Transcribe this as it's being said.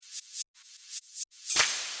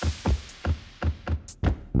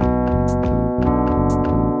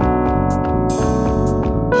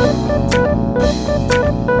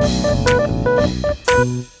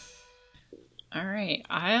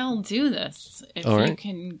this if you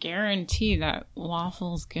can guarantee that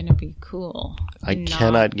Waffle's going to be cool. I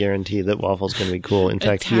cannot guarantee that Waffle's going to be cool. In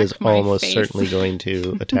fact, he is almost certainly going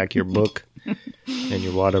to attack your book and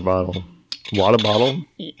your water bottle. Water bottle?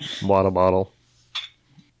 Yeah. Water bottle.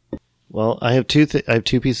 Well, I have two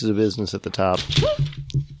pieces of business at the top.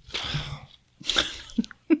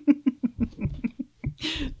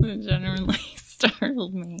 That generally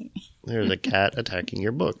startled me. There's a cat attacking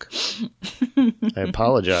your book. I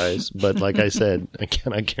apologize, but like I said, I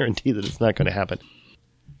cannot guarantee that it's not going to happen.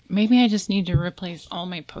 Maybe I just need to replace all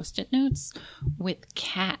my Post-it notes with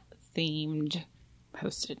cat-themed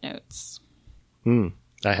Post-it notes.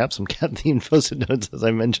 I have some cat-themed Post-it notes, as I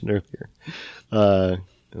mentioned earlier.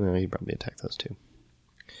 He probably attacked those too.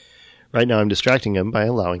 Right now, I'm distracting him by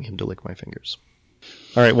allowing him to lick my fingers.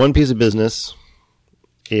 All right, one piece of business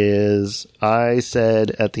is I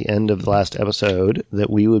said at the end of the last episode that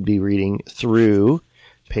we would be reading through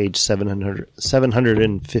page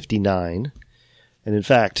 759. And in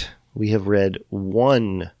fact, we have read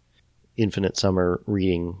one Infinite Summer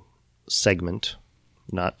reading segment,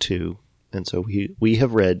 not two. And so we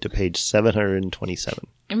have read to page 727.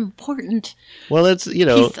 Important. Well, that's,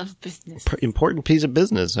 piece of business. Important piece of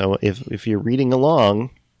business. So if you're reading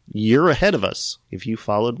along, you're ahead of us. If you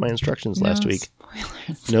followed my instructions last week.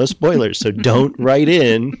 Spoilers. No spoilers. So don't write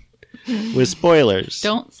in with spoilers.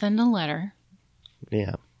 Don't send a letter.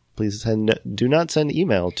 Yeah. Please do not send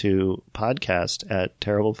email to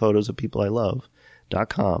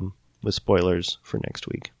podcast@terriblephotosofpeopleilove.com with spoilers for next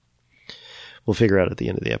week. We'll figure out at the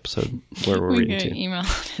end of the episode where we're reading to. We get an email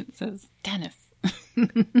that says, Dennis.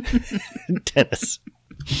 Dennis.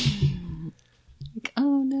 Like,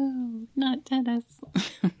 oh no, not Dennis.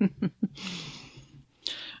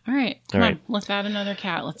 All right, come on. Let's add another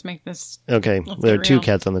cat. Let's make this. Okay, there are two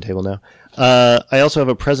cats on the table now. I also have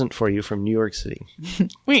a present for you from New York City.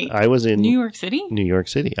 Wait, I was in New York City? New York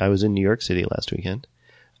City. I was in New York City last weekend.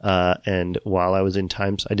 And while I was in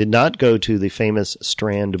Times, I did not go to the famous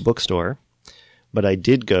Strand bookstore, but I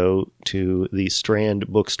did go to the Strand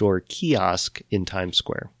bookstore kiosk in Times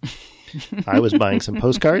Square. I was buying some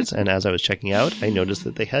postcards, and as I was checking out, I noticed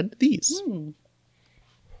that they had these.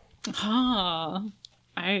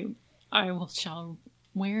 Shall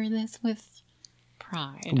wear this with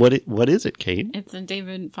pride. What is it, Kate? It's a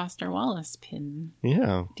David Foster Wallace pin.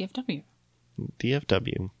 Yeah. DFW.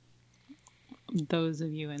 DFW. Those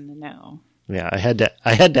of you in the know. Yeah, I had to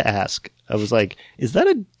ask. I was like, is that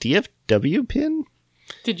a DFW pin?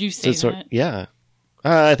 Did you say that? Yeah.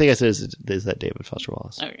 I think I said, is that David Foster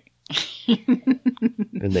Wallace? Okay.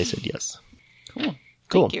 And they said yes.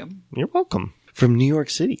 Cool. Thank you. You're welcome. From New York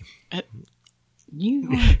City. New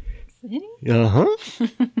York City? Uh-huh.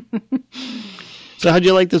 So how'd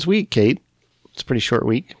you like this week, Kate? It's a pretty short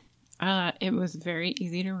week. It was very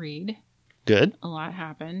easy to read. Good. A lot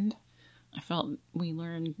happened. I felt we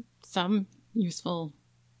learned some useful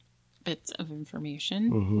bits of information.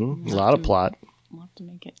 Mm-hmm. A lot of plot. We'll have to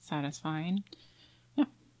make it satisfying. Yeah.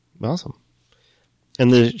 Awesome.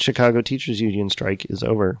 And the Chicago Teachers Union strike is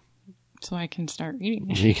over. So I can start reading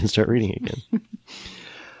it. You can start reading again.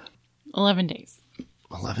 11 days.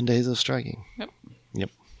 11 days of striking. Yep.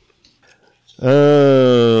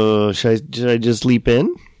 Oh, should I just leap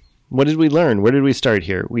in? What did we learn? Where did we start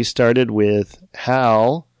here? We started with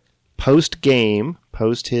Hal, post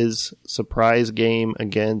his surprise game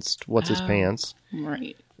against What's-His-Pants.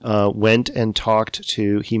 Right. Went and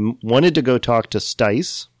he wanted to go talk to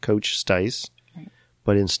Stice, Coach Stice, right,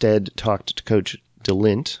 but instead talked to Coach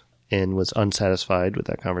DeLint and was unsatisfied with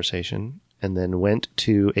that conversation, and then went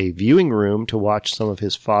to a viewing room to watch some of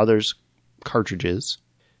his father's cartridges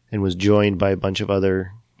and was joined by a bunch of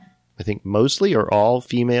other, I think mostly or all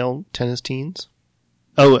female tennis teens.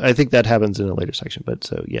 Oh, I think that happens in a later section. But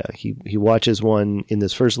so, yeah, he watches one in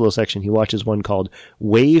this first little section. He watches one called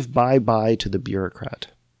Wave Bye-Bye to the Bureaucrat.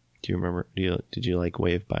 Do you remember? Did you like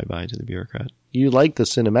Wave Bye-Bye to the Bureaucrat? You like the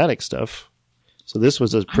cinematic stuff. So this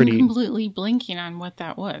was a pretty... I'm completely blanking on what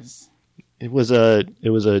that was. It was a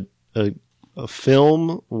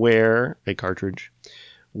film where... A cartridge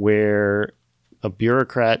where a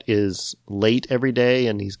bureaucrat is late every day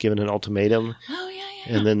and he's given an ultimatum. Oh, yeah.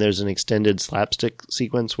 And then there's an extended slapstick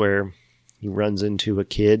sequence where he runs into a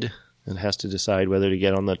kid and has to decide whether to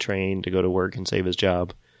get on the train to go to work and save his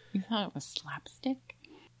job. You thought it was slapstick?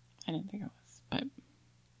 I didn't think it was, but...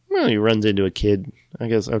 Well, he runs into a kid. I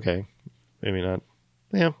guess, okay. Maybe not.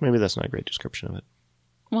 Yeah, maybe that's not a great description of it.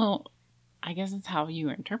 Well, I guess it's how you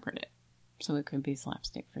interpret it. So it could be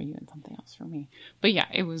slapstick for you and something else for me. But yeah,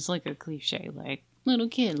 it was like a cliche, like, little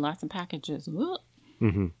kid, lots of packages.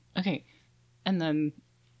 Mm-hmm. Okay. And then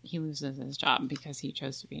he loses his job because he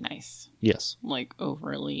chose to be nice. Yes. Like,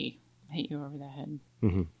 overly hit you over the head.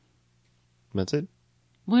 Mm-hmm. That's it.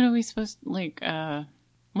 What are we supposed to, like, well,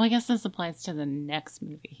 I guess this applies to the next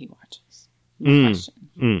movie he watches.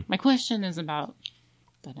 My question is about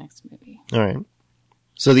the next movie. All right.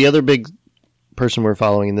 So the other big person we're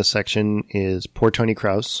following in this section is poor Tony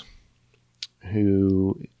Krause,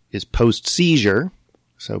 who is post-seizure,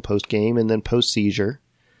 so post-game and then post-seizure.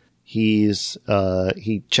 He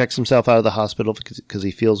checks himself out of the hospital because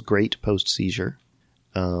he feels great post-seizure.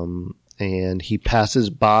 And he passes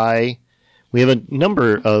by. We have a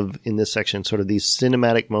number of, in this section, sort of these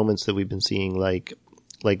cinematic moments that we've been seeing, like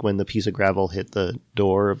when the piece of gravel hit the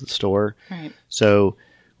door of the store. Right. So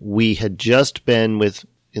we had just been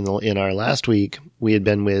in our last week, we had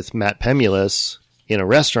been with Matt Pemulus in a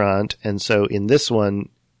restaurant. And so in this one,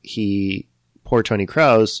 poor Tony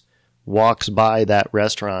Krause, walks by that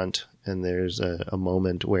restaurant, and there's a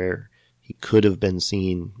moment where he could have been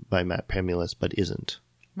seen by Matt Pemulus, but isn't.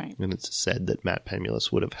 Right. And it's said that Matt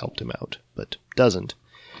Pemulus would have helped him out, but doesn't.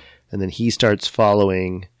 And then he starts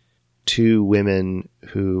following two women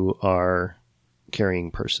who are carrying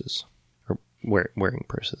purses, or wearing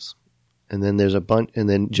purses. And then there's and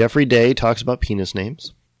then Jeffrey Day talks about penis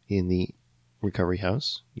names in the recovery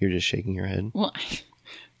house. You're just shaking your head. Well,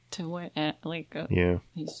 to what? Yeah.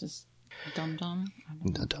 He's just dumb. Dumb.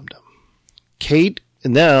 Kate,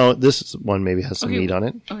 now this one maybe has some meat on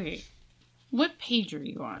it. Okay. What page are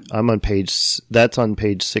you on? I'm on that's on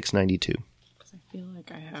page 692. Because I feel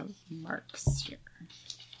like I have marks here.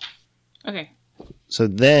 Okay. So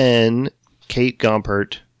then Kate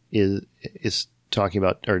Gompert is talking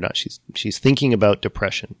about, or not, she's thinking about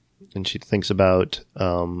depression. And she thinks about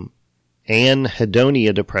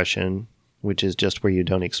anhedonia depression, which is just where you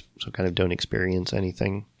don't experience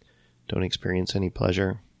anything, don't experience any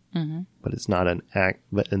pleasure. Mm-hmm. But it's not an act.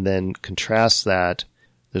 And then contrast that.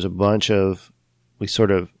 There's a bunch of, we sort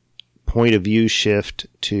of point of view shift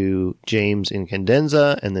to James in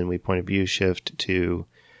Cadenza, and then we point of view shift to,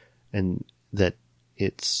 and that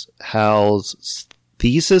it's Hal's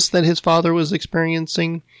thesis that his father was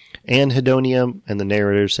experiencing anhedonia, and the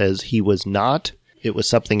narrator says he was not. It was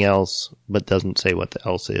something else, but doesn't say what the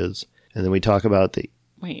else is. And then we talk about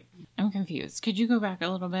Wait, I'm confused. Could you go back a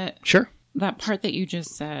little bit? Sure. That part that you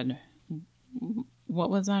just said, what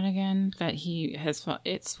was that again? That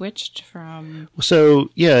it switched from... So,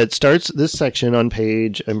 yeah, it starts, this section on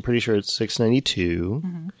page, I'm pretty sure it's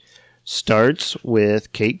 692, starts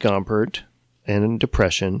with Kate Gompert and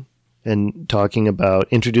depression, and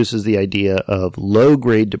introduces the idea of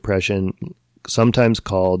low-grade depression, sometimes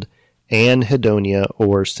called anhedonia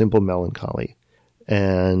or simple melancholy.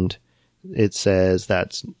 And it says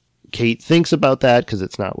that's Kate thinks about that because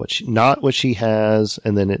it's not what she has.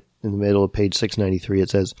 And then in the middle of page 693, it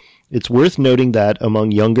says, it's worth noting that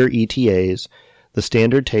among younger ETAs, the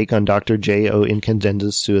standard take on Dr. J.O.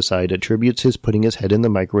 Incandenza's suicide attributes his putting his head in the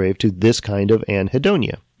microwave to this kind of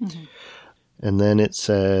anhedonia. Mm-hmm. And then it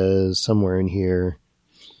says somewhere in here,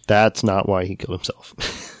 that's not why he killed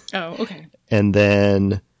himself. Oh, okay. And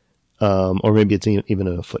then, or maybe it's even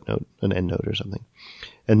a footnote, an endnote or something.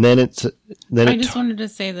 And then I just wanted to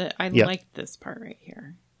say that I liked this part right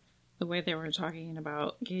here. The way they were talking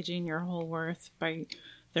about gauging your whole worth by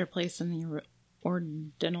their place in the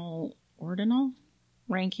ordinal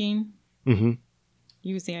ranking. Mm-hmm.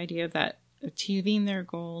 Use the idea that achieving their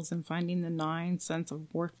goals and finding the gnawing sense of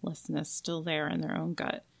worthlessness still there in their own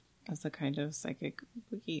gut as a kind of psychic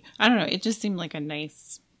wiki. I don't know. It just seemed like a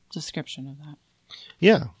nice description of that.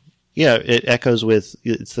 Yeah. Yeah. It echoes with,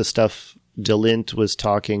 it's the stuff DeLint was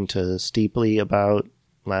talking to Steepley about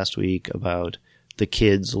last week, about the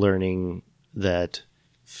kids learning that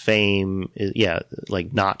fame is,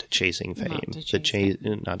 like not chasing fame,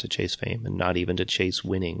 not to chase fame, and not even to chase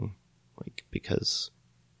winning, like, because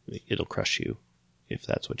it'll crush you if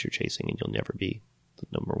that's what you're chasing, and you'll never be the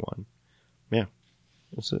number one. Yeah.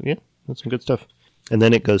 So, yeah, that's some good stuff. And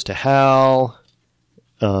then it goes to Hal.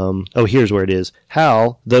 Here's where it is.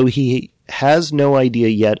 Hal, though he has no idea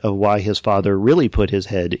yet of why his father really put his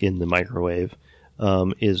head in the microwave,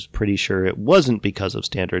 is pretty sure it wasn't because of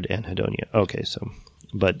standard anhedonia. Okay, so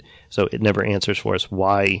it never answers for us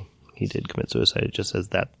why he did commit suicide. It just says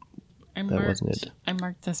that wasn't it. I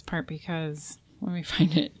marked this part because when we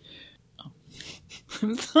find it,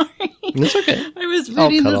 I'm sorry. It's okay. I was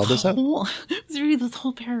reading this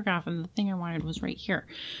whole paragraph, and the thing I wanted was right here.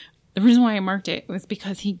 The reason why I marked it was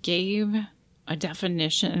because he gave a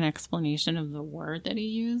definition, an explanation of the word that he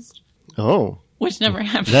used. Oh. Which never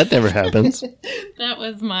happened. That never happens. That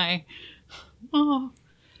was my...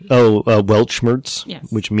 Weltschmerz,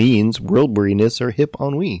 yes. which means world weariness or hip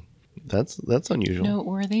ennui. That's unusual.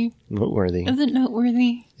 Noteworthy. Is it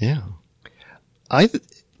noteworthy? Yeah.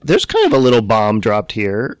 There's kind of a little bomb dropped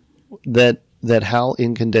here that Hal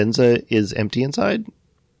Incandenza is empty inside,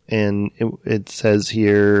 and it says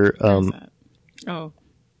here,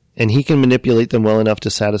 and he can manipulate them well enough to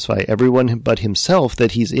satisfy everyone but himself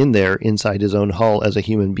that he's in there inside his own hull as a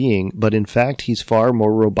human being. But in fact, he's far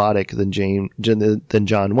more robotic than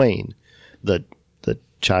John Wayne, the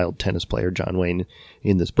child tennis player John Wayne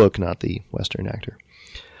in this book, not the Western actor.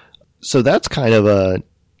 So that's kind of a,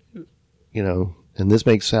 and this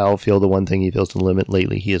makes Hal feel the one thing he feels to the limit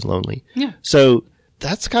lately. He is lonely. Yeah. So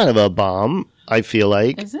that's kind of a bomb, I feel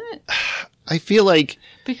like. Is it? I feel like...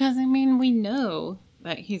 Because, we know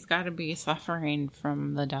that he's got to be suffering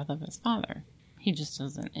from the death of his father. He just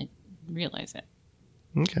doesn't realize it.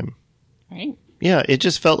 Okay. Right? Yeah, it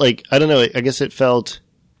just felt like, I don't know, I guess it felt,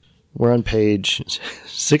 we're on page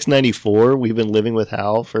 694. We've been living with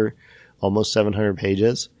Hal for almost 700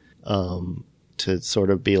 pages. To sort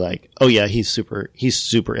of be like, oh yeah, he's super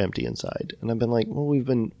empty inside. And I've been like, well,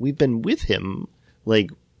 we've been with him. Like,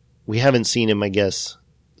 we haven't seen him, I guess.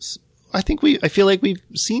 I feel like we've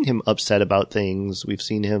seen him upset about things. We've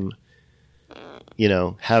seen him,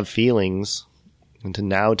 have feelings, and to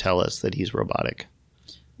now tell us that he's robotic.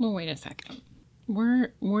 Well, wait a second.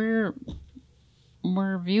 We're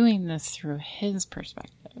viewing this through his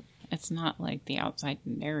perspective. It's not like the outside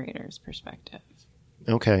narrator's perspective.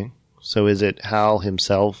 Okay. So is it Hal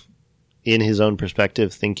himself, in his own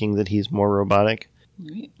perspective, thinking that he's more robotic?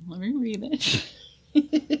 Let me read it.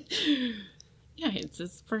 Yeah, it's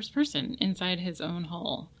his first person inside his own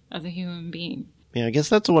hull as a human being. Yeah, I guess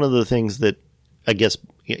that's one of the things that,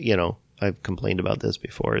 I've complained about this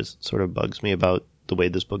before, is sort of bugs me about the way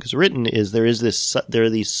this book is written, is there are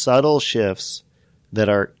these subtle shifts that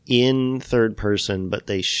are in third person, but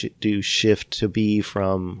they do shift to be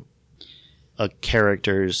from a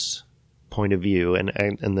character's point of view,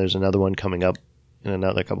 and there's another one coming up in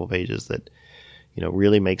another couple pages that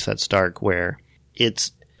really makes that stark, where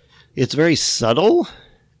it's very subtle,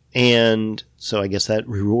 and so I guess that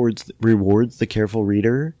rewards the careful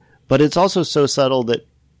reader, but it's also so subtle that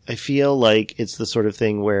I feel like it's the sort of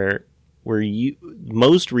thing where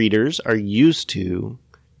most readers are used to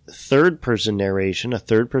third person narration. A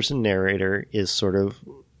third person narrator is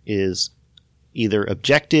either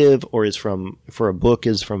objective or for a book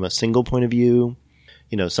is from a single point of view.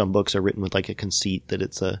 Some books are written with like a conceit that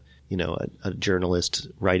it's a journalist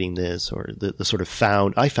writing this, or the sort of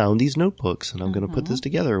I found these notebooks and I'm going to put this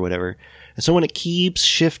together or whatever. And so when it keeps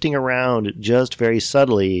shifting around just very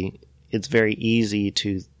subtly, it's very easy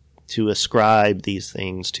to ascribe these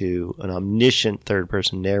things to an omniscient third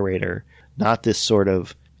person narrator, not this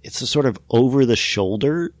it's a sort of over the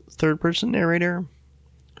shoulder third person narrator,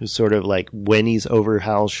 who's sort of like, when he's over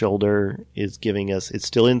Hal's shoulder, is giving us, it's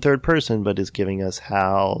still in third person, but is giving us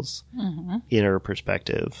Hal's inner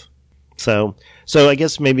perspective. So I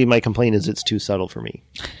guess maybe my complaint is it's too subtle for me,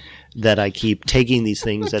 that I keep taking these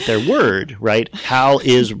things at their word, right? Hal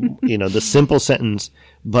is, the simple sentence,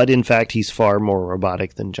 but in fact he's far more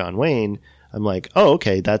robotic than John Wayne. I'm like, oh,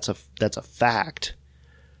 okay, that's a fact.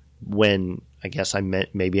 When I guess I'm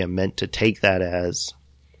meant to take that as,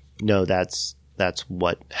 no, that's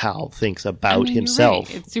what Hal thinks about himself.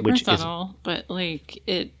 Right. It's super subtle, but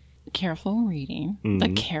careful reading, the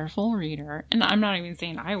careful reader, and I'm not even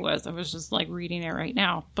saying I was just like reading it right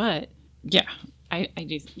now, but yeah, I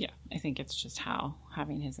do, yeah, I think it's just Hal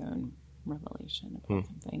having his own revelation about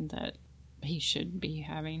something that he should be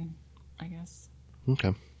having, I guess.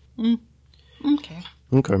 Okay.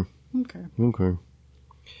 Okay.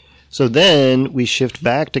 So then we shift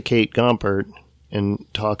back to Kate Gompert and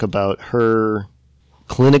talk about her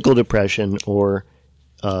clinical depression, or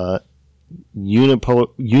unipolar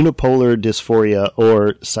dysphoria,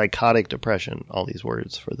 or psychotic depression, all these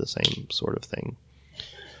words for the same sort of thing,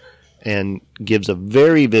 and gives a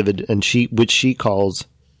very vivid, which she calls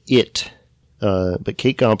it. But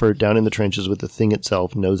Kate Gompert, down in the trenches with the thing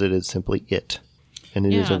itself, knows it is simply it. And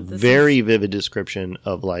it is a very vivid description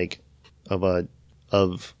of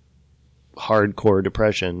hardcore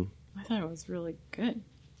depression. I thought it was really good.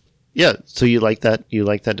 Yeah, so you like that? You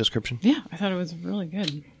like that description? Yeah, I thought it was really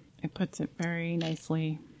good. It puts it very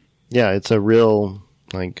nicely. Yeah, it's a real,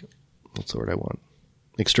 what's the word I want?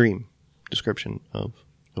 Extreme description of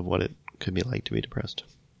what it could be like to be depressed.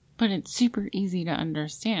 But it's super easy to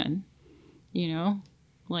understand,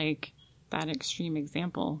 like that extreme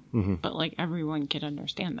example. Mm-hmm. But everyone could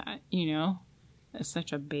understand that, It's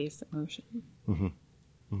such a base emotion. Mm-hmm.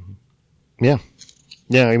 Mm-hmm. Yeah.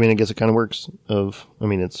 Yeah, I mean, I guess it kind of works. I've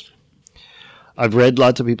read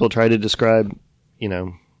lots of people try to describe,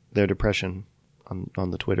 their depression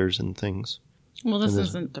on the Twitters and things. Well, this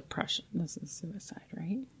isn't depression. This is suicide,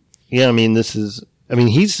 right? Yeah, I mean, the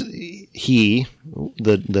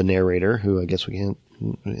narrator, who I guess we can't,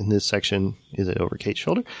 in this section, is it over Kate's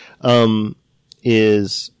shoulder,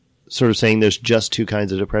 is sort of saying there's just two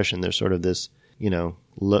kinds of depression. There's sort of this,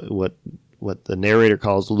 what the narrator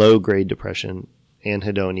calls low-grade depression,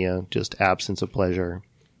 anhedonia, just absence of pleasure,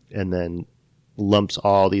 and then lumps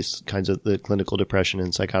all these kinds of the clinical depression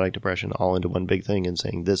and psychotic depression all into one big thing and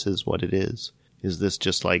saying this is what it is. Is this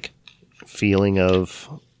just like feeling of,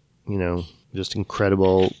 just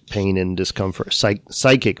incredible pain and discomfort,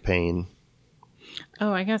 psychic pain?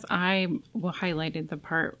 Oh, I guess I highlighted the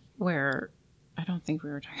part where I don't think we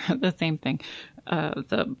were talking about the same thing.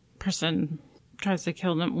 The person tries to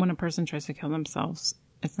kill them. When a person tries to kill themselves,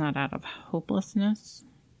 it's not out of hopelessness.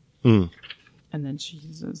 And then she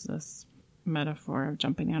uses this metaphor of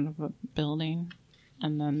jumping out of a building,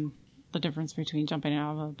 and then the difference between jumping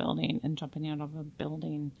out of a building and jumping out of a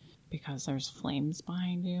building because there's flames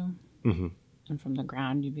behind you. Mm-hmm. And from the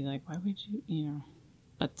ground, you'd be like, why would you,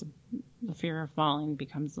 but the fear of falling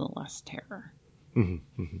becomes the less terror.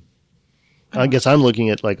 Mm-hmm. Mm-hmm. I guess I'm looking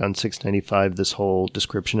at, like, on 695, this whole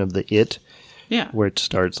description of the it. Yeah. Where it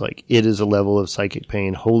starts like, it is a level of psychic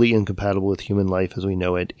pain wholly incompatible with human life as we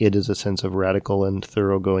know it. It is a sense of radical and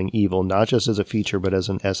thoroughgoing evil, not just as a feature, but as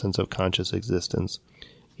an essence of conscious existence.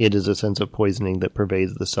 It is a sense of poisoning that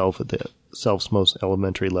pervades the self at the self's most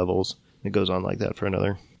elementary levels. It goes on like that for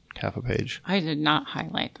another half a page. I did not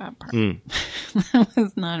highlight that part. I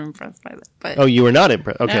was not impressed by that. But oh, you were not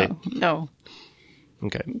impressed? Okay. No.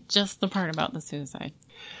 Okay. Just the part about the suicide.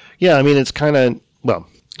 Yeah, I mean, it's kind of,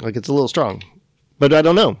 it's a little strong. But I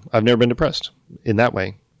don't know. I've never been depressed in that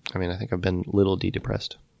way. I mean, I think I've been little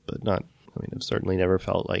depressed, but not, I've certainly never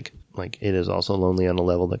felt like it is also lonely on a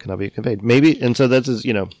level that cannot be conveyed. Maybe, and so that's,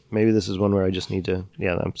 maybe this is one where I just need to,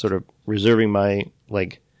 I'm sort of reserving my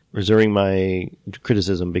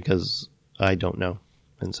criticism because I don't know.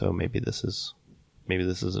 And so maybe this is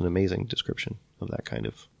an amazing description of that kind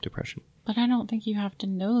of depression. But I don't think you have to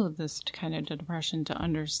know this kind of depression to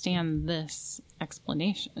understand this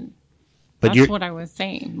explanation. But that's what I was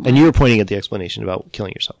saying. And you were pointing at the explanation about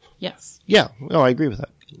killing yourself. Yes. Yeah. Oh, I agree with that.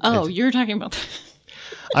 Oh, you're talking about that.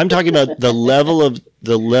 I'm talking about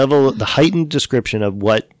the heightened description of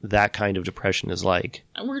what that kind of depression is like.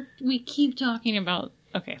 We keep talking about,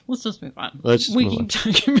 okay, let's just move on. We keep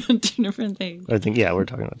talking about two different things. I think, we're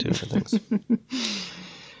talking about two different things.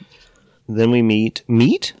 Then we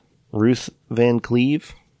meet Ruth Van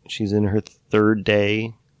Cleve. She's in her third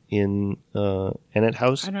day in Ennett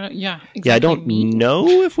House. I don't know. Yeah, exactly. Yeah, I don't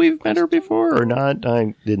know if we've met her before or not.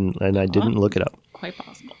 I didn't look it up. Quite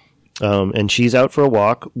possible. And she's out for a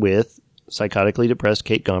walk with psychotically depressed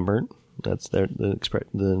Kate Gombert. That's the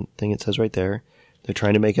thing it says right there. They're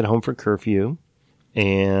trying to make it home for curfew,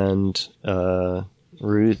 and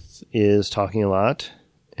Ruth is talking a lot,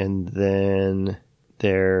 and then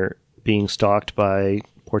they're being stalked by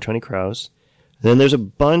poor Tony Krause. And then there's a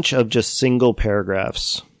bunch of just single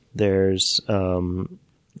paragraphs. There's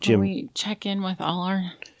Jim. We check in with all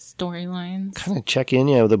our storylines. Kind of check in,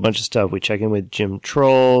 with a bunch of stuff. We check in with Jim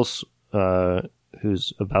Trolls,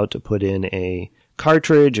 who's about to put in a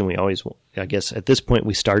cartridge, and we always, I guess, at this point,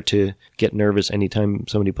 we start to get nervous anytime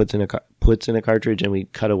somebody puts in a cartridge, and we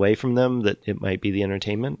cut away from them that it might be the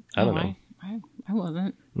entertainment. I don't know. I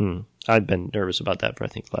wasn't. I've been nervous about that for I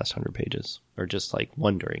think the last 100 pages, or just like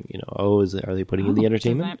wondering, are they putting in the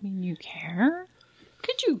entertainment? Does that mean you care?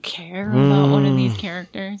 Could you care about one of these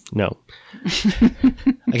characters? No.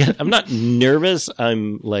 I'm not nervous.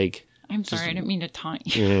 I'm sorry, I didn't mean to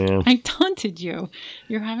taunt you. Yeah. I taunted you.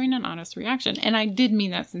 You're having an honest reaction. And I did mean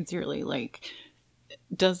that sincerely.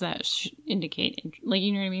 Does that indicate,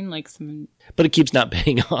 you know what I mean? But it keeps not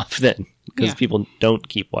paying off then, because people don't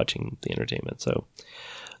keep watching the entertainment. So,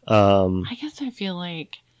 I guess I feel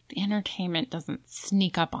like the entertainment doesn't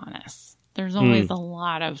sneak up on us. There's always a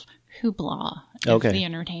lot of hoopla if the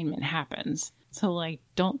entertainment happens. So,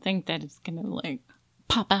 don't think that it's going to,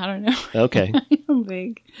 pop out of nowhere. Okay.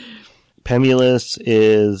 Big. Pemulus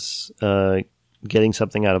is getting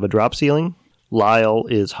something out of a drop ceiling. Lyle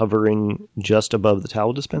is hovering just above the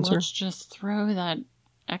towel dispenser. Let's just throw that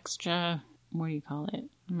extra, what do you call it?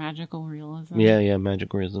 Magical realism? Yeah,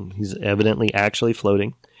 magical realism. He's evidently actually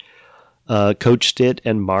floating. Coach Stitt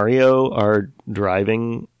and Mario are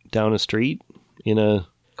driving down a street going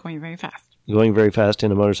very fast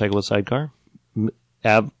in a motorcycle with sidecar.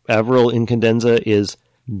 Avril Incandenza is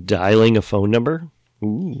dialing a phone number.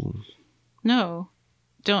 Ooh. No.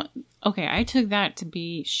 Okay, I took that to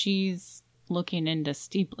be she's looking into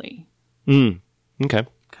Steeply. Okay.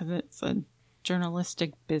 Because it's a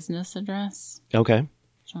journalistic business address. Okay.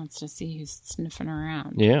 She wants to see who's sniffing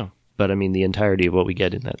around. Yeah. But I mean, the entirety of what we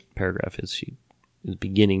get in that paragraph is she is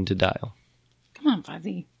beginning to dial. Come on,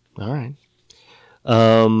 Fuzzy. All right.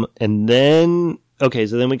 And then, okay,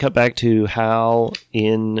 so then we cut back to Hal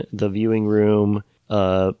in the viewing room,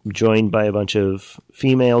 joined by a bunch of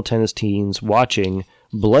female tennis teens watching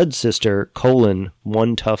Blood Sister,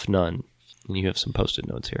 One Tough Nun. And you have some post-it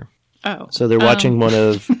notes here. Oh. So they're watching one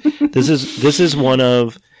of, this is one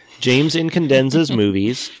of James Incandenza's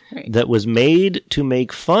movies that was made to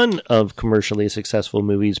make fun of commercially successful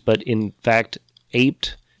movies, but in fact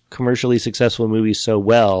aped commercially successful movies so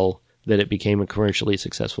well that it became a commercially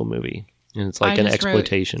successful movie. And it's like an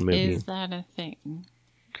exploitation movie. Is that a thing?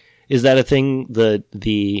 Is that a thing?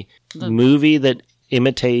 The movie that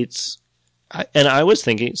imitates... And I was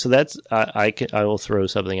thinking, so that's... I will throw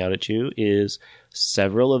something out at you, is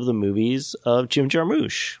several of the movies of Jim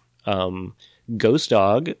Jarmusch. Ghost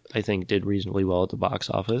Dog, I think, did reasonably well at the box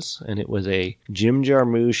office, and it was a Jim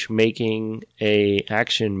Jarmusch making a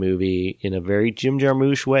action movie in a very Jim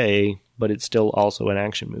Jarmusch way, but it's still also an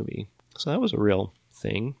action movie. So that was a real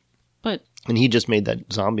thing. And he just made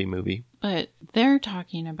that zombie movie. But they're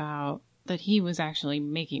talking about that he was actually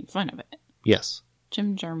making fun of it. Yes.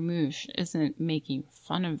 Jim Jarmusch isn't making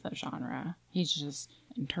fun of the genre. He's just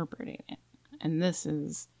interpreting it. And this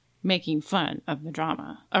is making fun of the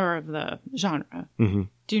drama, or of the genre. Mm-hmm.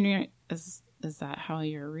 Do you know, is that how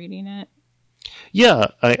you're reading it? Yeah,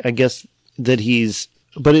 I guess that he's...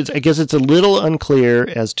 But I guess it's a little unclear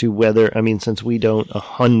as to whether... I mean, since we don't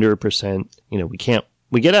 100%...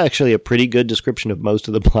 We get actually a pretty good description of most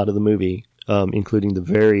of the plot of the movie, including the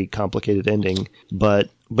very complicated ending. But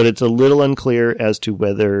it's a little unclear as to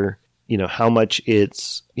whether, how much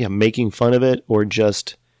it's making fun of it or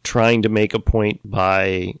just trying to make a point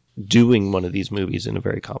by doing one of these movies in a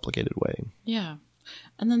very complicated way. Yeah.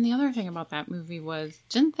 And then the other thing about that movie was,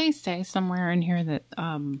 didn't they say somewhere in here that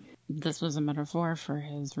this was a metaphor for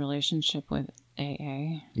his relationship with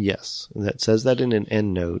AA? Yes, that says that in an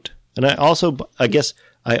end note. And I guess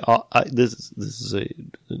this is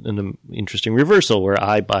an interesting reversal where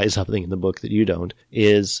I buy something in the book that you don't,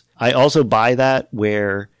 is I also buy that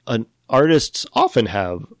where artists often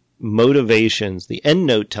have motivations. The end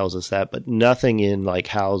note tells us that, but nothing in like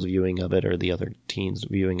Hal's viewing of it or the other teens'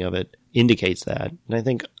 viewing of it indicates that. And I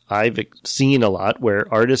think I've seen a lot where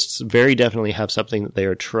artists very definitely have something that they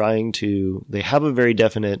are they have a very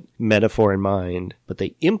definite metaphor in mind, but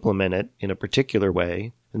they implement it in a particular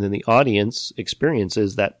way. And then the audience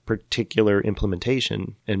experiences that particular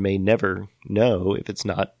implementation and may never know, if it's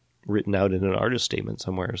not written out in an artist statement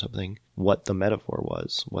somewhere or something, what the metaphor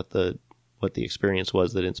was, what the experience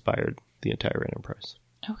was that inspired the entire enterprise.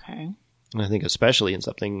 Okay. And I think especially in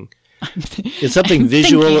something... It's something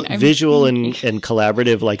visual and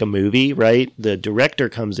collaborative like a movie, right? The director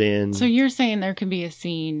comes in. So you're saying there could be a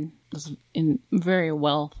scene, in very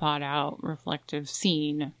well thought out, reflective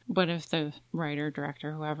scene, but if the writer,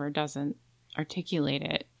 director, whoever doesn't articulate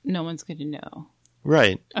it, no one's going to know.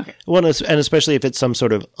 Right. Okay. Well, and especially if it's some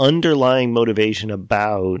sort of underlying motivation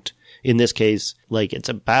about, in this case, like it's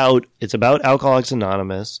about Alcoholics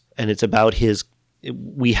Anonymous, and it's about his...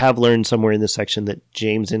 We have learned somewhere in this section that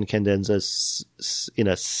James Incandenza, in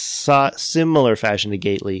a similar fashion to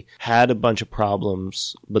Gately, had a bunch of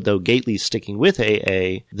problems, but though Gately's sticking with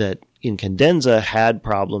AA, that Incandenza had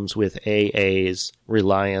problems with AA's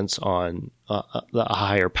reliance on a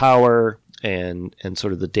higher power and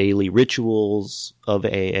sort of the daily rituals of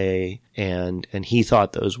AA, and he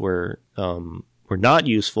thought those were not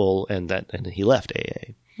useful, and he left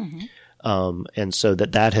AA. Mm-hmm. And so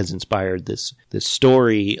that has inspired this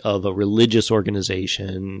story of a religious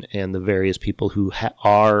organization and the various people who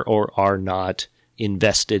are or are not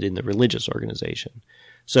invested in the religious organization.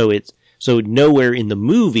 So nowhere in the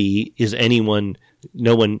movie is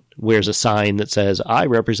no one wears a sign that says, I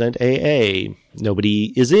represent AA.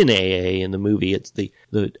 Nobody is in AA in the movie. It's the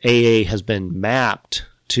AA has been mapped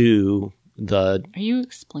to the... Are you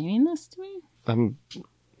explaining this to me? I'm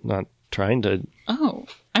not trying to... Oh,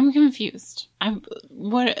 I'm confused.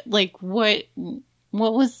 What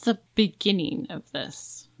was the beginning of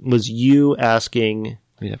this? Was you asking...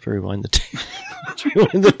 We'd have to rewind the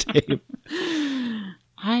tape.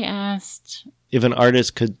 I asked... If an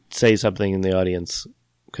artist could say something and the audience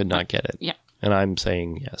could not get it. Yeah. And I'm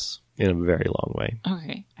saying yes, in a very long way.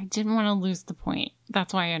 Okay. I didn't want to lose the point.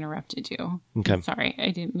 That's why I interrupted you. Okay. I'm sorry.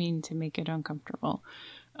 I didn't mean to make it uncomfortable.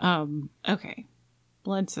 Okay.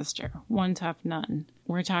 Blood Sister, One Tough Nun.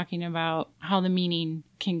 we're talking about how the meaning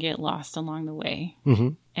can get lost along the way. Mm-hmm.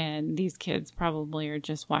 And these kids probably are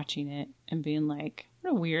just watching it and being like,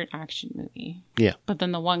 what a weird action movie. Yeah. But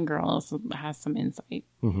then the one girl has some insight.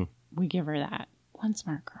 Mm-hmm. We give her that. One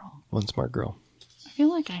smart girl. One smart girl. I feel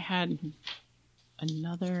like I had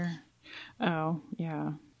another... Oh,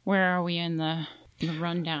 yeah. Where are we in the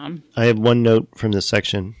rundown? I have one note from this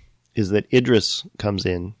section, is that Idris comes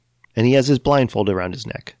in, and he has his blindfold around his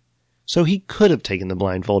neck. So he could have taken the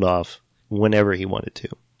blindfold off whenever he wanted to.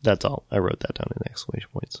 That's all. I wrote that down in exclamation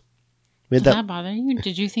points. Did that bother you?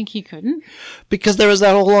 Did you think he couldn't? Because there was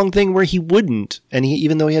that whole long thing where he wouldn't, and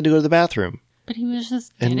even though he had to go to the bathroom. But he was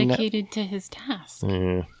just dedicated to his task.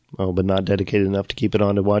 But not dedicated enough to keep it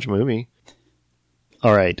on to watch a movie.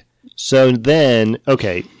 All right. So then,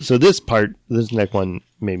 okay. So this next one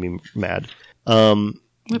made me mad.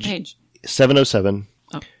 What page? 707.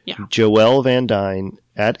 Oh, yeah. Joelle Van Dyne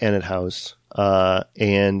at Enid House.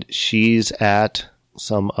 And she's at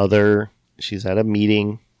she's at a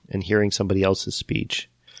meeting and hearing somebody else's speech.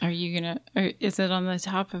 Is it on the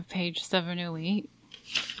top of page 708?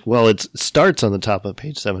 Well, it starts on the top of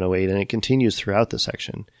page 708 and it continues throughout the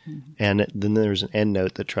section. Mm-hmm. And then there's an end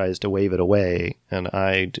note that tries to wave it away, and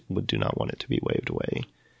I do not want it to be waved away.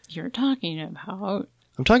 You're talking about...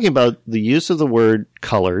 I'm talking about the use of the word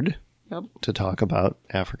colored Yep. to talk about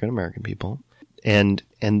African American people. And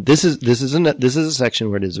this is a section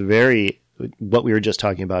where it is very, what we were just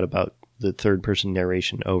talking about the third person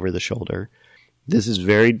narration over the shoulder. This is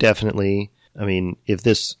very definitely, I mean, if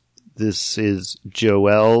this is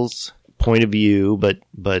Joelle's point of view, but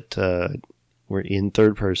we're in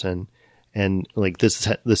third person, and like the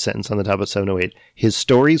sentence on the top of 708, his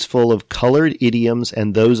story's full of colored idioms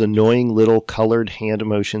and those annoying little colored hand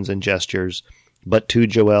motions and gestures, but to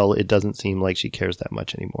Joelle, it doesn't seem like she cares that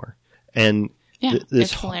much anymore. And yeah,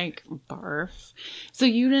 it's like barf. So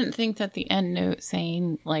you didn't think that the end note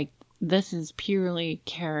saying like this is purely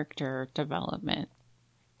character development,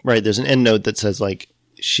 right? There's an end note that says like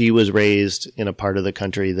she was raised in a part of the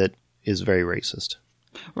country that is very racist.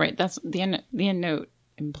 Right. That's the end. The end note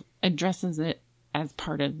addresses it as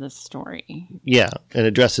part of the story. Yeah, and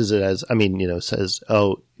addresses it as, I mean, says,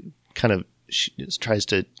 kind of tries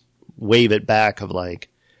to wave it back of like,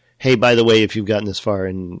 hey, by the way, if you've gotten this far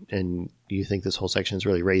and you think this whole section is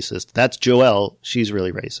really racist, that's Joelle. She's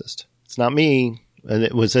really racist. It's not me. And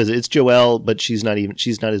it says it's Joelle, but she's not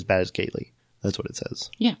as bad as Gately. That's what it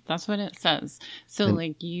says. Yeah, that's what it says. So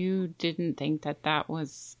like you didn't think that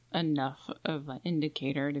was enough of an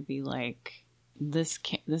indicator to be like, this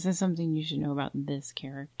is something you should know about this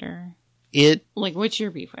character? Like, what's your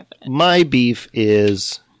beef with it? My beef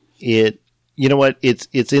is you know what?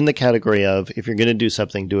 It's in the category of, if you're going to do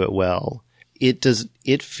something, do it well.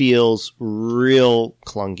 It feels real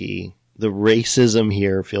clunky. The racism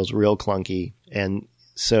here feels real clunky. And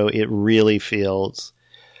so it really feels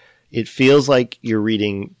like you're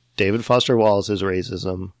reading David Foster Wallace's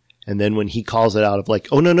racism. And then when he calls it out of like,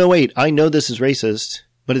 oh, no, wait, I know this is racist,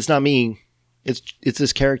 but it's not me. It's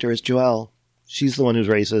this character. It's Joelle. She's the one who's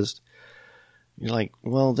racist. You're like,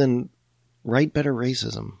 well, then write better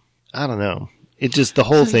racism. I don't know. It just, the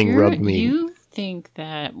whole thing rubbed me. You think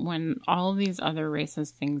that when all these other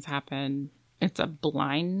racist things happen, it's a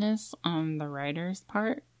blindness on the writer's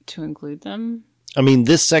part to include them? I mean,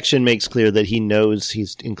 this section makes clear that he knows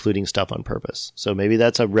he's including stuff on purpose. So maybe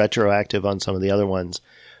that's a retroactive on some of the other ones.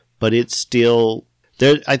 But it's still...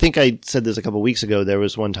 I think I said this a couple weeks ago. There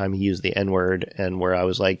was one time he used the N-word, and where I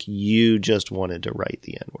was like, you just wanted to write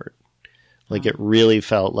the N-word. Like, it really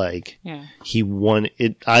felt like he wanted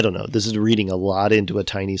it. I don't know. This is reading a lot into a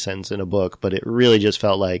tiny sentence in a book, but it really just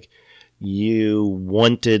felt like you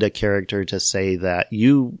wanted a character to say that.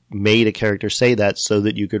 You made a character say that so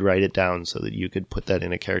that you could write it down, so that you could put that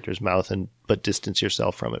in a character's mouth but distance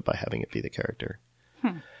yourself from it by having it be the character.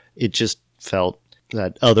 It just felt,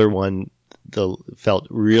 that other one felt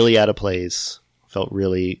really out of place, felt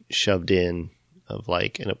really shoved in of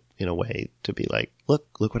like, in a way to be like,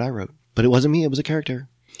 look what I wrote. But it wasn't me, it was a character.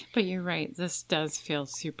 But you're right, this does feel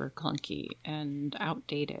super clunky and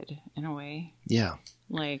outdated in a way. Yeah.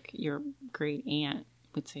 Like your great aunt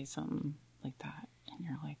would say something like that, and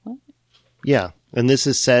you're like, what? Yeah, and this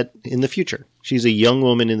is set in the future. She's a young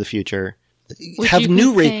woman in the future. Have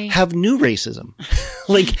new racism.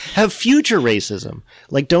 Like, have future racism.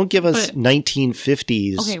 Like, don't give us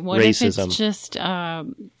 1950s okay, what racism. If it's just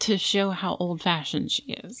to show how old-fashioned she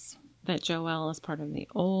is? That Joelle is part of the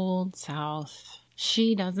old South.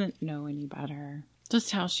 She doesn't know any better.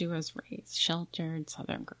 Just how she was raised. Sheltered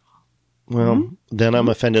Southern girl. Well, then I'm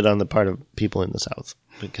offended on the part of people in the South.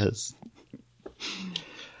 Because,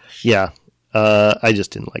 yeah. I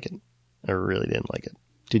just didn't like it. I really didn't like it.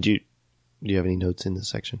 Do you have any notes in this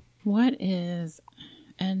section? What is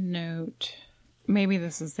endnote? Maybe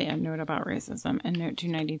this is the endnote about racism. Endnote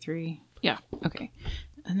 293. Yeah, okay.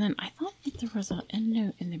 And then I thought that there was an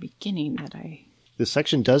endnote in the beginning that This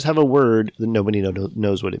section does have a word that nobody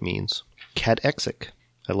knows what it means. Catexic.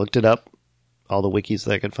 I looked it up. All the wikis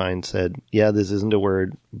that I could find said, yeah, this isn't a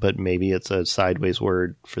word, but maybe it's a sideways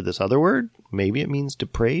word for this other word. Maybe it means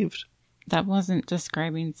depraved. That wasn't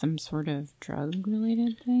describing some sort of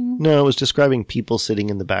drug-related thing? No, it was describing people sitting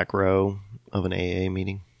in the back row of an AA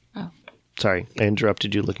meeting. Oh. Sorry, I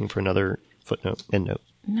interrupted you looking for another footnote, endnote.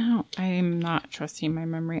 No, I'm not trusting my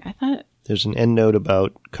memory. I thought... There's an endnote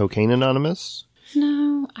about Cocaine Anonymous.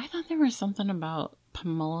 No, I thought there was something about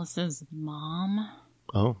Pomolis's mom.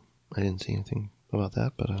 Oh, I didn't see anything about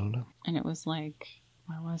that, but I don't know. And it was like,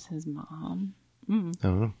 where was his mom? I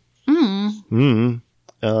don't know.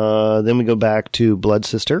 Then we go back to Blood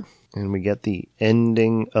Sister, and we get the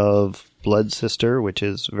ending of Blood Sister, which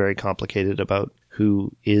is very complicated about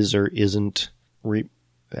who is or isn't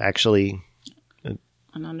actually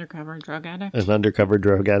an undercover drug addict. An undercover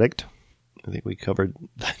drug addict. I think we covered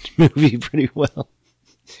that movie pretty well.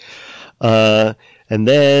 And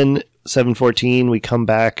then 7:14, we come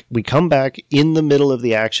back in the middle of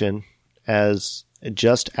the action as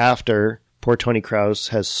just after poor Tony Krause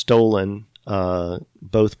has stolen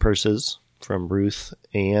both purses from Ruth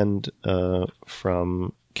and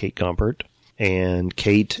from Kate Gompert. And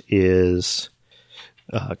Kate is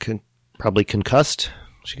probably concussed.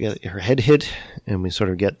 She got her head hit, and we sort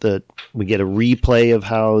of get a replay of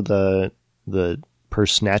how the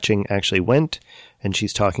purse snatching actually went. And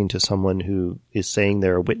she's talking to someone who is saying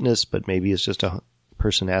they're a witness, but maybe it's just a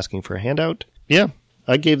person asking for a handout. Yeah,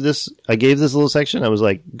 I gave this little section. I was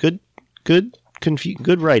like, good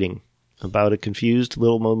writing about a confused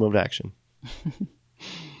little moment of action.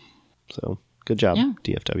 So good job, yeah.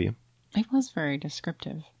 DFW. It was very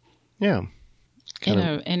descriptive. Yeah,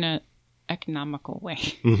 in a economical way.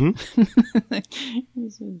 Mm-hmm.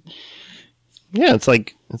 Yeah, it's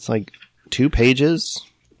like 2 pages.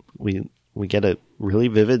 We get a really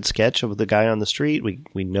vivid sketch of the guy on the street.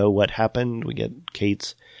 We know what happened. We get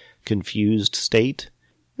Kate's confused state.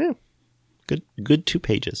 Yeah, good 2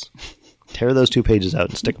 pages. Tear those 2 pages out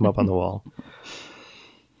and stick them up on the wall.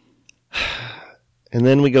 And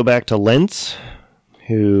then we go back to Lentz,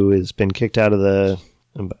 who has been kicked out of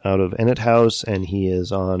Ennet House, and he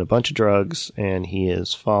is on a bunch of drugs, and he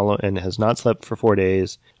is and has not slept for 4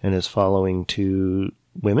 days, and is following 2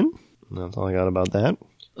 women. That's all I got about that.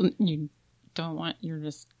 You're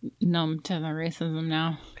just numb to the racism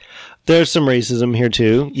now. There's some racism here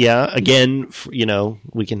too. Yeah, again,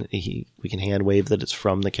 we can hand wave that it's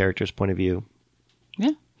from the character's point of view.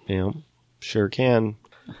 Yeah. Sure can.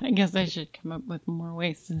 I guess I should come up with more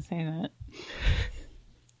ways to say that.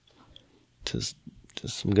 Just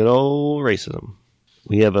some good old racism.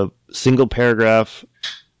 We have a single paragraph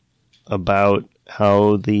about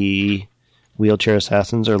how the wheelchair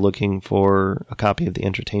assassins are looking for a copy of The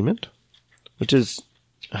Entertainment, which is,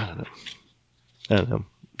 I don't know,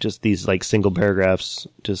 just these like single paragraphs.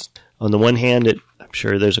 Just on the one hand, I'm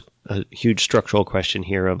sure there's a huge structural question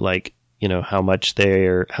here of like, how much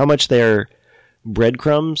they're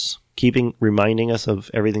breadcrumbs, reminding us of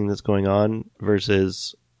everything that's going on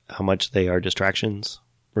versus how much they are distractions,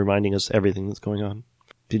 reminding us everything that's going on.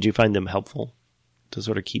 Did you find them helpful to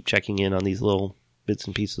sort of keep checking in on these little bits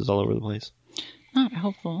and pieces all over the place? Not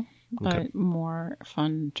helpful, but more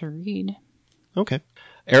fun to read. Okay.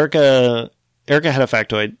 Erica had a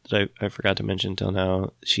factoid that I forgot to mention till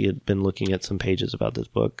now. She had been looking at some pages about this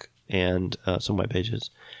book and some web pages,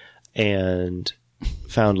 and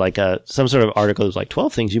found like some sort of article that was like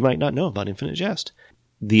 12 things you might not know about Infinite Jest.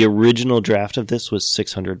 The original draft of this was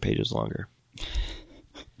 600 pages longer.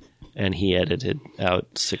 And he edited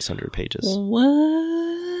out 600 pages.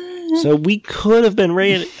 What? So we could have been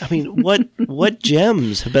what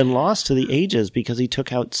gems have been lost to the ages because he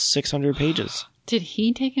took out 600 pages? Did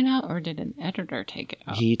he take it out or did an editor take it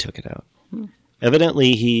out? He took it out.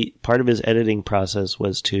 Evidently, part of his editing process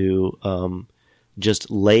was to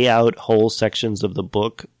just lay out whole sections of the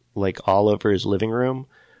book like all over his living room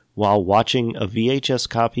while watching a VHS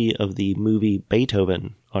copy of the movie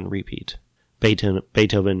Beethoven on repeat.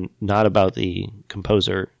 Beethoven, not about the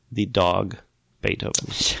composer, the dog Beethoven.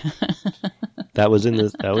 That was in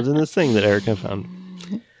this thing that Erica found.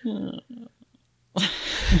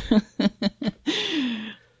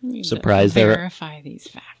 Surprised verify these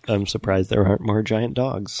facts. I'm surprised there aren't more giant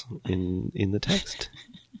dogs in the text.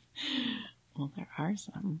 Well, there are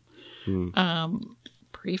some.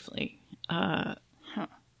 Briefly.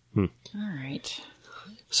 All right.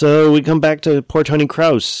 So we come back to poor Tony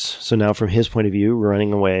Kraus. So now from his point of view,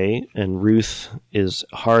 running away, and Ruth is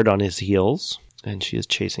hard on his heels, and she is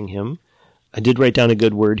chasing him. I did write down a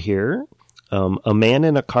good word here. A man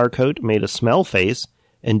in a car coat made a smell face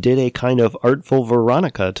and did a kind of artful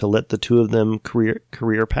Veronica to let the two of them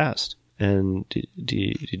career past. And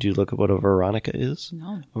did you look at what a Veronica is?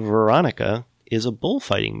 No. A Veronica is a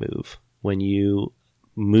bullfighting move. When you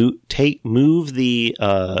move the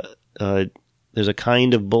there's a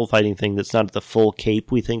kind of bullfighting thing that's not the full cape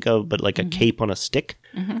we think of, but like a cape on a stick.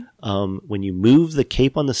 Mm-hmm. When you move the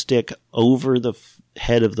cape on the stick over the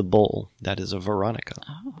head of the bull, that is a Veronica.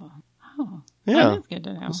 Oh. Yeah. That is good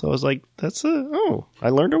to know. So I was like, I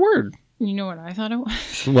learned a word. You know what I thought it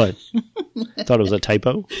was? What? Thought it was a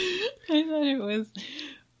typo? I thought it was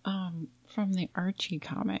from the Archie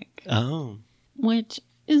comic. Oh. Which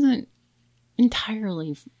isn't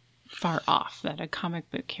entirely far off that a comic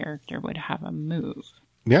book character would have a move.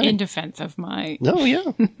 Yeah. In defense of my... No,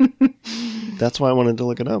 yeah. That's why I wanted to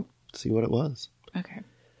look it up, see what it was. Okay.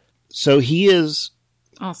 So he is...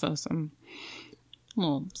 Also some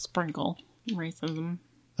little sprinkle racism.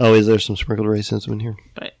 Oh, is there some sprinkled racism in here?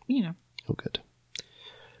 But, you know. Oh, good.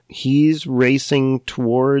 He's racing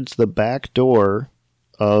towards the back door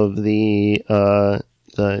of the and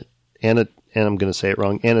I'm going to say it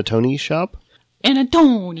wrong, Anatoni shop.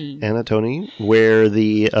 Anatoni, where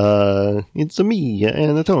the it's a me,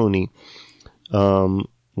 Anatoni.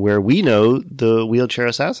 Where we know the wheelchair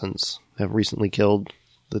assassins have recently killed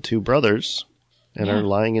the two brothers and are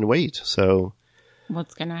lying in wait. So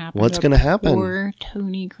what's going to happen? Poor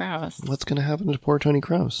Tony Kraus. What's going to happen to poor Tony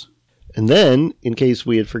Kraus? And then, in case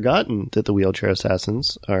we had forgotten that the wheelchair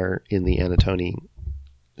assassins are in the Anatoni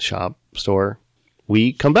store,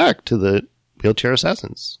 we come back to the wheelchair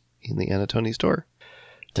assassins in the Anatoni store.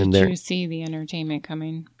 Did you see the entertainment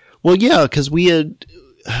coming? Well, yeah, because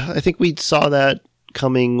I think we saw that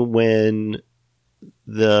coming when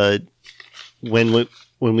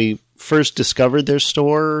we first discovered their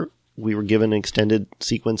store. We were given an extended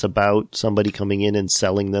sequence about somebody coming in and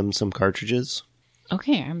selling them some cartridges.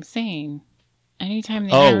 Okay, I'm saying anytime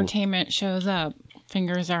the entertainment shows up,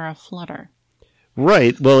 fingers are aflutter.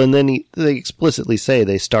 Right. Well, and then they explicitly say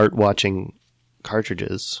they start watching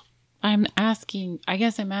cartridges. I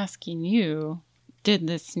guess I'm asking you, did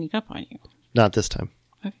this sneak up on you? Not this time.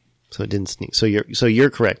 Okay. So it didn't sneak. So you're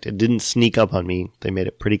correct. It didn't sneak up on me. They made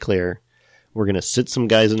it pretty clear. We're going to sit some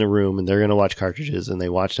guys in a room and they're going to watch cartridges, and they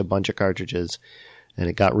watched a bunch of cartridges and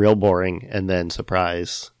it got real boring, and then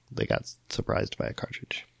they got surprised by a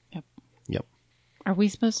cartridge. Yep. Are we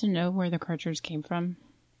supposed to know where the cartridge came from?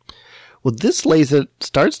 Well, this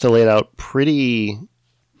starts to lay it out pretty.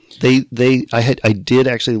 I did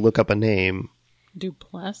actually look up a name.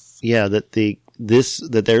 Dupless? Yeah, that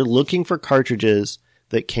they're looking for cartridges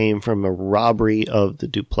that came from a robbery of the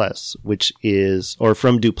Dupless,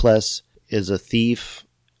 from Dupless is a thief.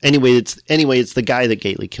 Anyway, it's the guy that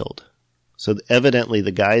Gately killed. So evidently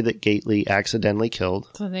the guy that Gately accidentally killed.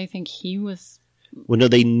 So they think he was... Well, no,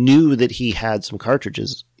 they knew that he had some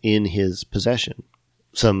cartridges in his possession.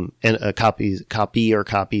 Some copies of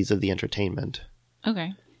the entertainment.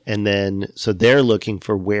 Okay. And then, so they're looking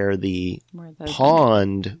for where the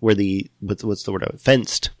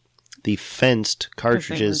fenced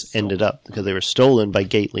cartridges ended up, because they were stolen by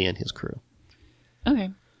Gately and his crew. Okay.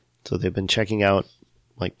 So they've been checking out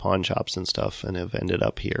like pawn shops and stuff and have ended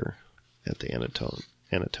up here at the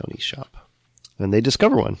Anatoni shop. And they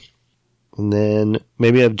discover one. And then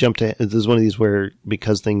maybe I've jumped ahead. This is one of these where,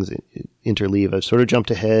 because things interleave, I've sort of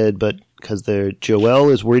jumped ahead, but because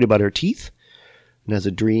Joelle is worried about her teeth and has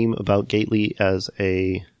a dream about Gately as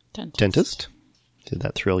a dentist. Did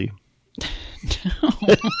that thrill you?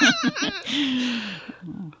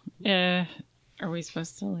 No. Are we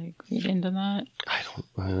supposed to read into that? I don't.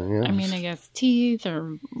 I mean, I guess teeth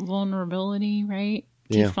or vulnerability, right?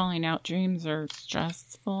 Teeth falling out dreams are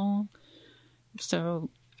stressful. So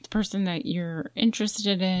the person that you're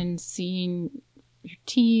interested in seeing your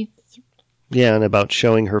teeth. Yeah, and about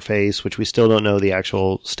showing her face, which we still don't know the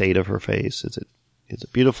actual state of her face. Is it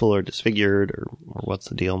beautiful or disfigured or what's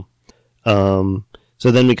the deal? So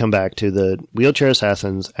then we come back to the wheelchair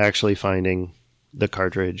assassins actually finding the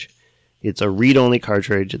cartridge. It's a read-only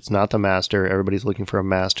cartridge. It's not the master. Everybody's looking for a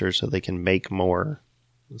master so they can make more.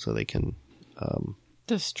 So they can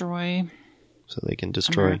destroy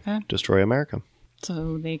America.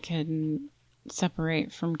 So they can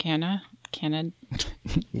separate from Canada.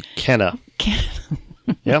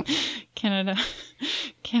 Yep. Canada.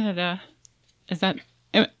 Is that?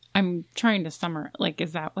 I'm trying to summarize.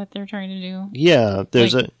 Is that what they're trying to do? Yeah.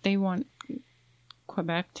 They want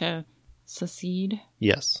Quebec to secede?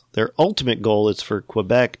 Yes. Their ultimate goal is for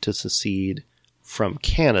Quebec to secede from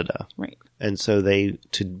Canada. Right. And so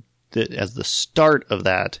as the start of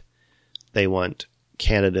that, they want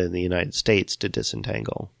Canada and the United States to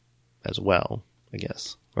disentangle as well, I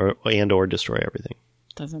guess, or destroy everything.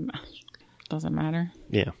 Doesn't matter.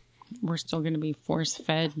 Yeah. We're still going to be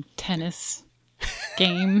force-fed tennis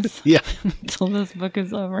games Yeah. until this book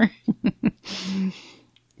is over.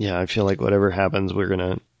 Yeah, I feel like whatever happens, we're going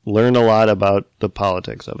to learn a lot about the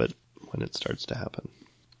politics of it when it starts to happen.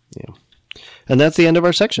 Yeah. And that's the end of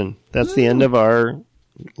our section. That's the end of our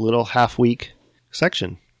little half-week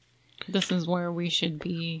section. This is where we should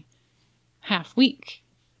be half-week.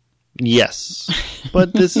 Yes.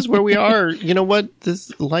 But this is where we are. You know what?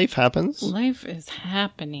 Life happens. Life is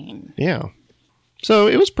happening. Yeah. So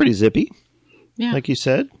it was pretty zippy. Yeah. Like you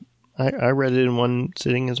said. I read it in one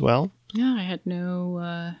sitting as well. Yeah, I had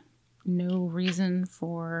no reason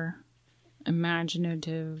for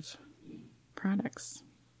imaginative products.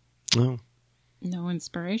 Oh. No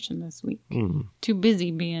inspiration this week. Mm. Too busy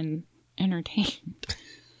being entertained.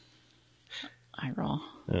 I roll.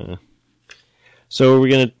 So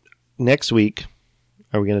next week,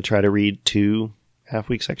 are we going to try to read 2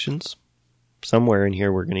 half-week sections? Somewhere in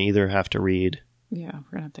here, we're going to either have to read... Yeah,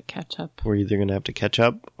 we're going to have to catch up. We're either going to have to catch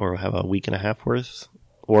up or have a week and a half worth.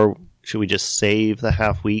 Or should we just save the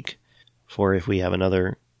half week for if we have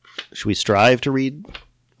another... Should we strive to read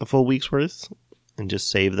a full week's worth and just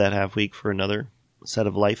save that half week for another set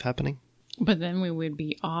of life happening? But then we would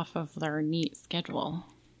be off of our neat schedule.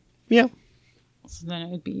 Yeah. So then it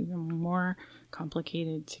would be even more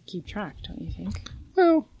complicated to keep track, don't you think?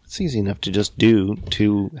 Well, it's easy enough to just do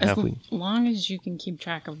 2 half weeks. As long as you can keep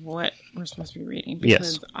track of what we're supposed to be reading.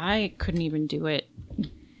 Because yes. I couldn't even do it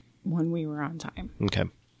when we were on time. Okay.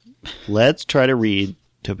 Let's try to read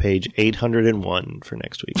to page 801 for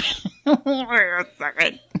next week. Wait a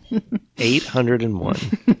second. 801.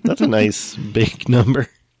 That's a nice big number.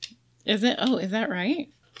 Is it? Oh, is that right?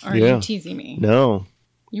 Or are Yeah. you teasing me? No.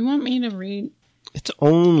 You want me to read? It's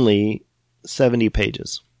only 70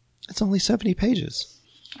 pages. It's only 70 pages.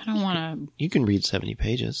 I don't want to. You can read 70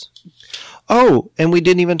 pages. Oh, and we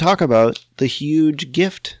didn't even talk about the huge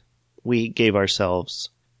gift we gave ourselves.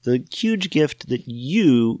 The huge gift that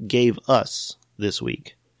you gave us this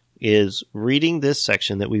week is reading this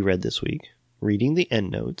section that we read this week, reading the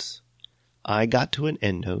endnotes. I got to an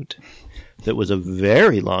endnote that was a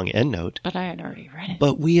very long endnote. But I had already read it.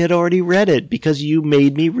 But we had already read it because you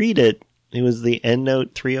made me read it. It was the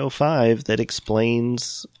endnote 305 that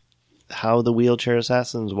explains how the wheelchair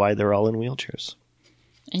assassins, why they're all in wheelchairs.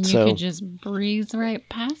 And you could just breeze right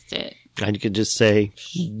past it. I could just say,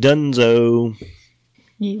 Dunzo.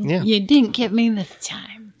 You didn't get me this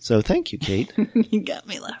time. So thank you, Kate. You got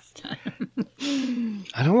me last time.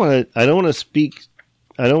 I don't want to speak.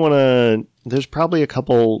 There's probably a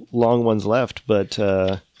couple long ones left, but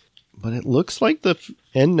it looks like the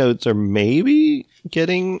endnotes are maybe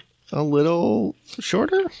getting a little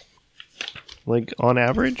shorter. Like on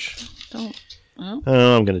average. Oh,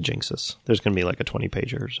 I'm going to jinx this. There's going to be like a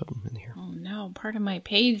 20-pager or something in here. Oh no, part of my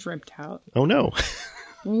page ripped out. Oh no.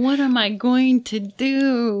 What am I going to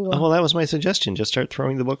do? Oh, well, that was my suggestion. Just start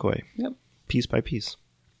throwing the book away. Yep. Piece by piece.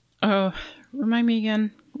 Oh, remind me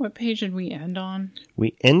again. What page did we end on?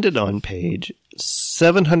 We ended on page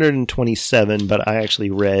 727, but I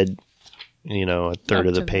actually read, a third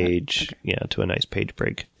of the page. Okay. Yeah, to a nice page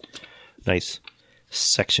break. Nice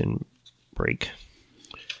section break.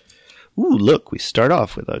 Ooh, look, we start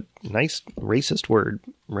off with a nice racist word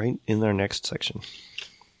right in our next section.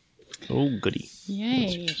 Oh, goody.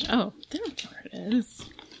 Yay. Oh, that's where it is.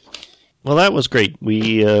 Well, that was great.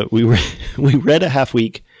 We read a half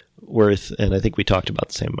week worth, and I think we talked about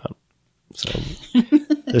the same amount. So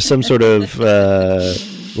there's some sort of,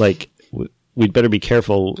 we'd better be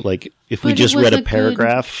careful, if we just read a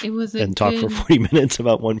paragraph and talk for 40 minutes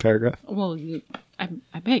about one paragraph. Well,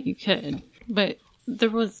 I bet you could, but there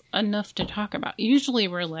was enough to talk about. Usually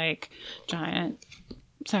we're giant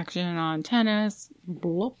section on tennis,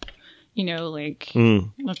 bloop.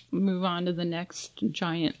 Let's move on to the next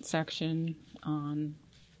giant section on,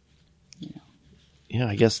 Yeah,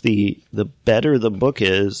 I guess the better the book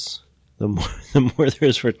is, the more there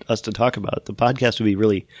is for us to talk about. The podcast would be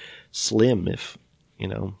really slim if,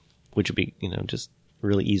 which would be, just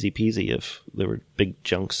really easy peasy if there were big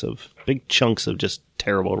chunks of just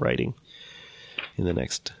terrible writing in the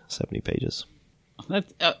next 70 pages.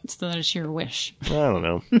 That's your wish. I don't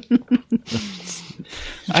know.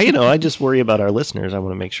 I just worry about our listeners. I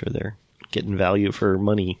want to make sure they're getting value for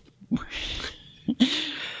money.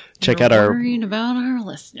 check out our worried about our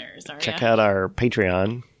listeners. Check out our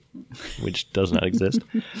Patreon, which does not exist.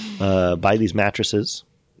 Buy these mattresses.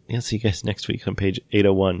 Yeah, see you guys next week on page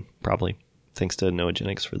 801, probably. Thanks to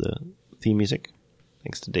Noagenics for the theme music.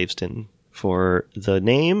 Thanks to Dave Stinton for the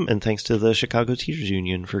name, and thanks to the Chicago Teachers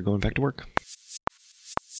Union for going back to work.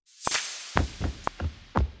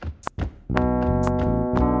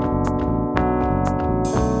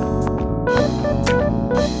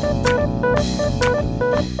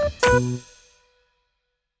 Thank you.